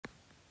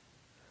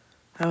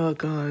Hello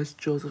guys,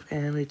 Joseph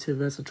Anime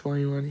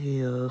 2021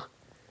 here,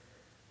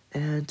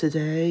 and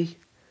today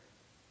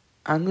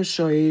I'm going to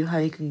show you how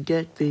you can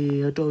get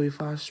the Adobe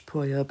Flash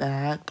Player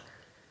back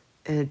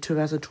in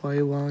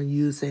 2021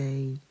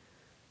 using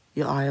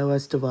your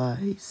iOS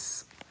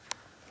device.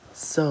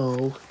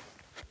 So,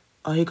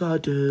 all you gotta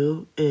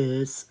do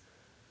is,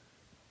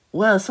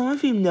 well, some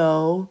of you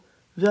know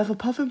that the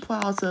Puffin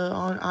browser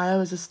on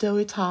iOS is still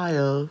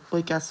retired,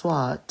 but guess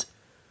what?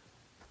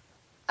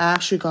 I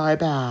actually got it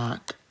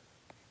back.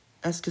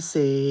 As you can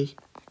see,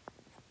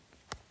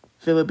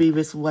 there would be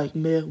this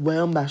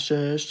whale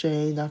message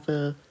saying that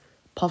the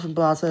Puffin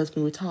browser has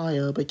been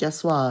retired, but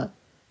guess what?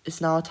 It's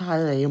not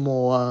retired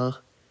anymore.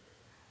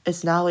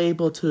 It's now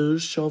able to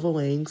show the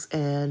links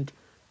and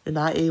you're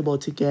not able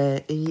to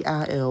get any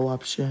ad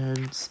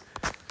interruptions.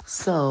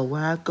 So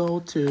when I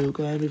go to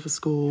Grammy for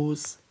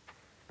Schools,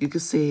 you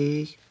can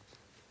see,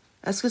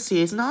 as you can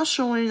see, it's not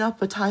showing up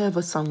retired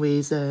for some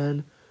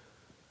reason.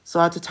 So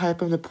I have to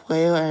type in the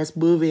player and its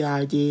movie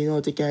ID in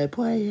order to get it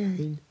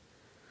playing.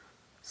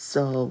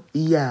 So,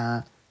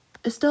 yeah,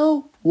 it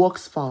still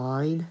works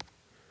fine.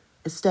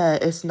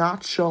 Instead, it's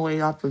not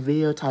showing up the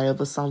video title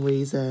for some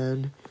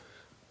reason.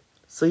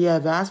 So yeah,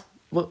 that's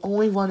the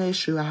only one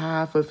issue I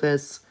have with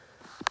this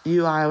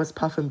new iOS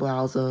Puffin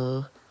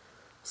browser.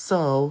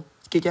 So,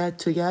 to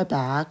get it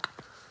back,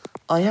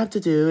 all you have to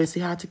do is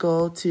you have to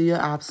go to your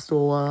app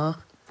store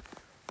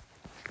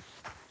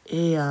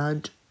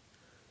and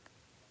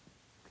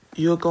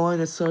you're going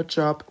to search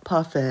up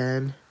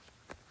Puffin.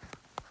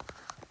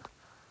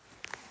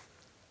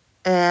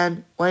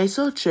 And when you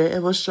search it,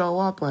 it will show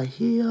up right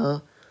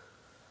here.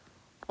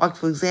 Like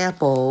for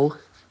example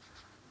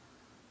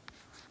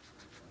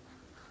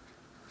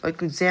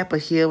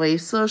here, when you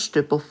searched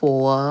it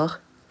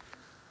before,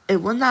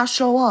 it will not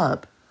show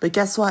up. But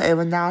guess what? It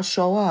will now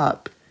show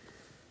up.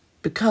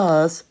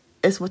 Because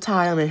its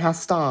retirement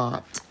has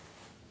stopped.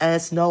 And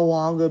it's no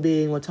longer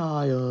being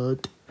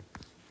retired.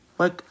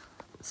 Like,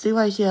 see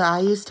right here, I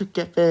used to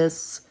get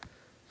this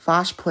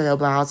Flash Player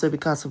browser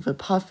because of the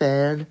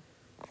Puffin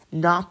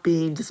not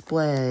being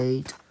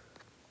displayed.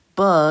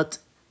 But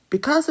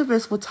because of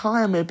its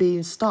retirement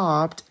being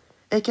stopped,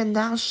 it can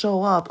now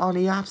show up on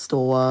the App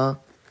Store.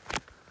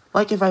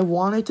 Like if I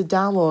wanted to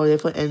download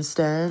it, for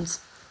instance,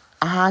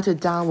 I had to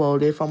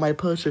download it from my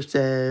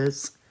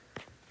purchases.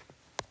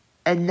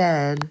 And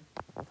then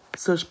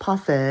search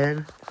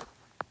Puffin.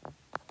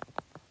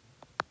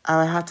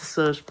 I had to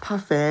search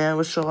Puffin and it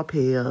would show up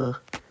here.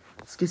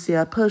 As you can see,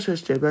 I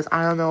purchased it because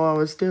I don't know what I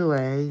was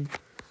doing.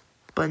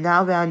 But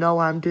now that I know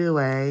what I'm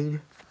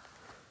doing,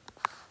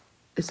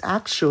 it's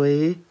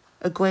actually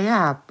a great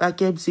app that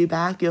gives you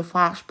back your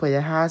Flash Player.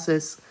 It has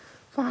this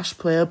Flash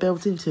Player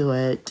built into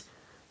it.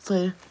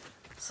 So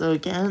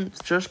again,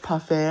 search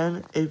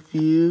Puffin if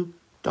you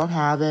don't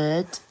have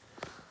it,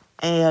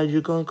 and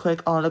you're gonna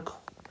click on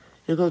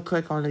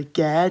the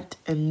get,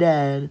 and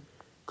then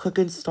click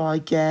install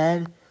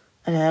again,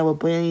 and then it will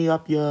bring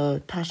up your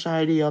Touch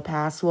ID or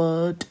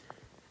password,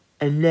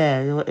 and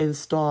then it will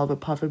install the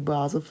Puffin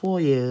browser for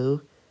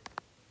you.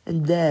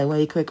 And then when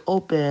you click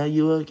open,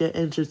 you will get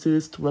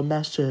introduced to a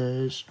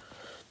message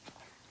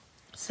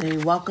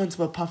saying welcome to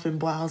the Puffin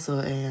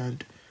browser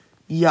and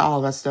yeah,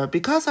 all that stuff.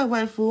 Because I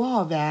went through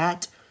all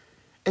that,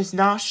 it's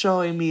not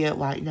showing me it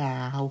right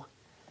now.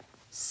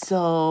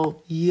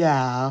 So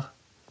yeah,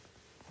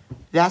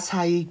 that's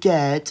how you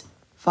get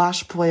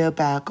Flash Player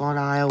back on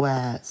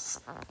iOS.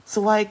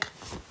 So like,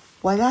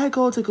 when I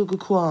go to Google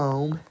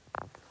Chrome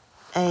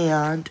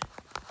and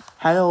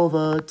head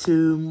over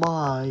to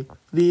my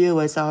video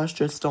as I was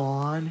just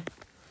on,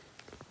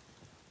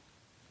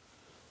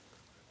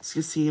 as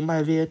you can see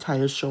my video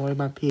title showing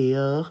up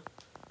here.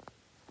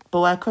 But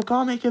when I click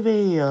on make a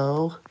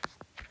video,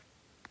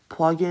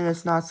 plugin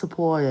is not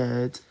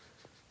supported.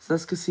 So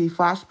as you can see,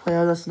 Flash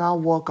Player does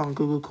not work on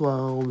Google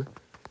Chrome.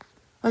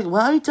 Like,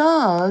 well, it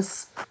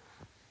does.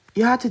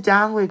 You have to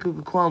download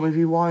Google Chrome if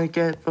you want to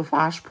get the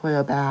Flash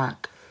Player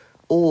back.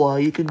 Or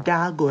you can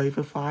download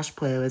the Flash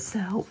Player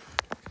itself.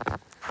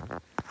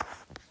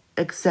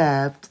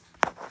 Except,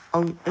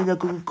 in the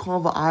Google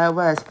Chrome for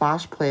iOS,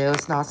 Flash Player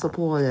is not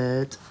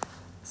supported.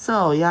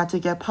 So, you have to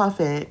get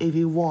Puffin if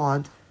you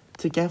want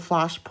to get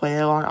Flash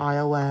Player on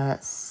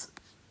iOS.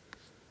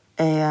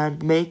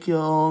 And make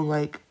your own,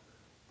 like,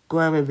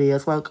 Grammy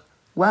videos. Like,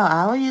 well,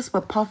 I only use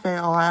the Puffin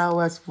on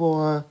iOS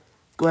for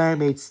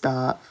Grammy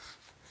stuff.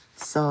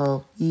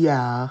 So,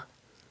 yeah.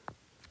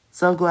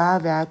 So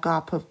glad that I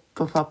got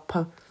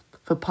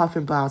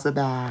Puffin browser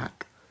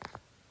back.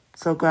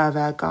 So glad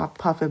that I got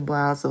Puffin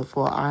browser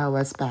for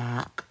iOS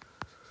back.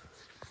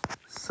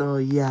 So,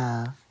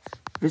 yeah.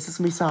 This is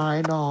me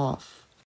signing off.